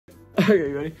Okay,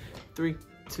 you ready? 3,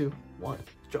 2, 1,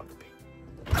 drop the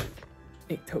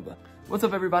beat. Inktober. What's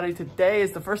up, everybody? Today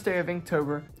is the first day of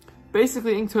Inktober.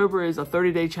 Basically, Inktober is a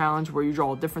 30-day challenge where you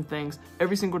draw different things.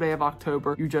 Every single day of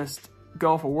October, you just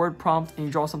go off a word prompt and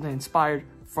you draw something inspired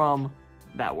from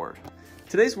that word.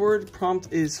 Today's word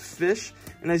prompt is fish,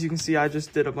 and as you can see, I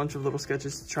just did a bunch of little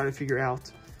sketches to try to figure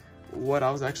out what I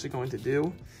was actually going to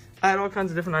do. I had all kinds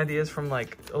of different ideas, from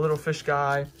like a little fish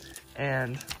guy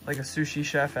and like a sushi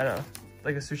chef at a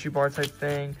sushi bar type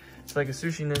thing to like a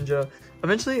sushi ninja.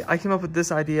 Eventually, I came up with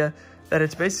this idea that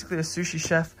it's basically a sushi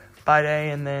chef by day,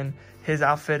 and then his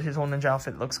outfit, his whole ninja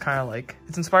outfit, looks kind of like,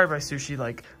 it's inspired by sushi,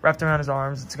 like wrapped around his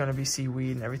arms. It's going to be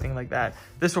seaweed and everything like that.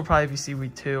 This will probably be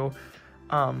seaweed too.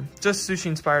 Just sushi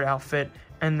inspired outfit.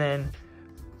 And then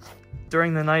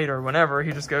during the night or whenever,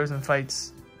 he just goes and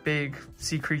fights big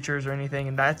sea creatures or anything,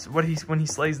 and that's what when he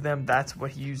slays them, that's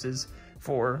what he uses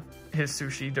for his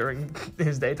sushi during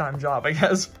his daytime job, I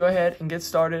guess. Go ahead and get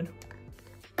started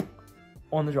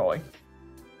on the drawing.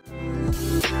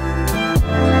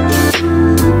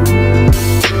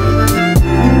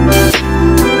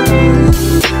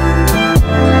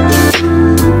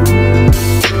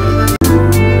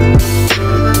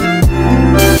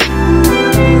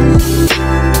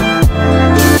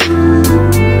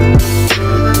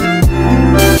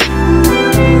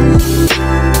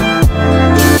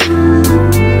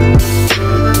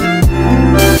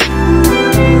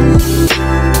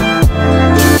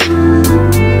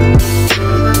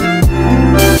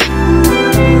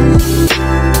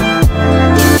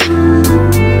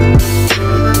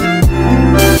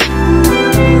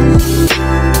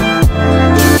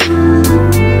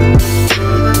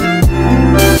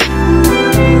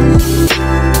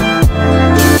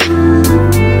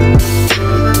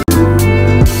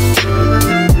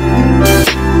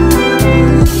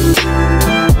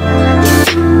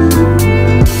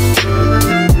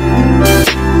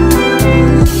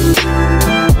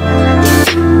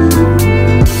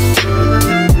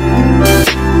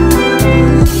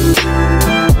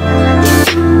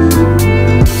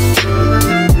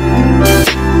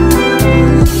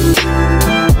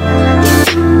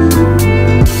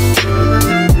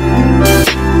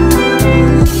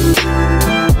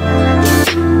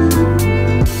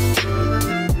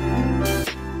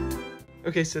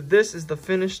 Okay, so this is the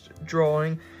finished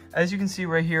drawing. As you can see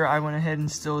right here, I went ahead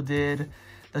and still did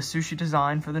the sushi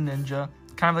design for the ninja,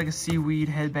 kind of like a seaweed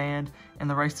headband and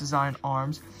the rice design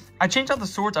arms. I changed out the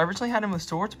swords. I originally had him with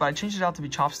swords, but I changed it out to be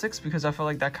chopsticks because I felt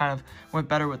like that kind of went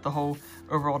better with the whole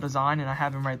overall design, and I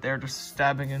have him right there just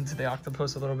stabbing into the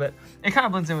octopus a little bit. It kind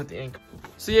of blends in with the ink.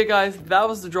 So yeah, guys, that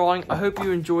was the drawing. I hope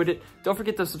you enjoyed it. Don't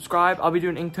forget to subscribe. I'll be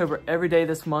doing Inktober every day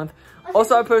this month.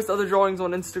 Also, I post other drawings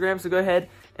on Instagram, so go ahead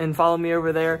and follow me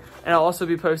over there, and I'll also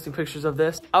be posting pictures of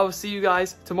this. I will see you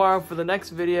guys tomorrow for the next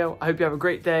video. I hope you have a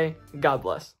great day. God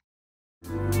bless.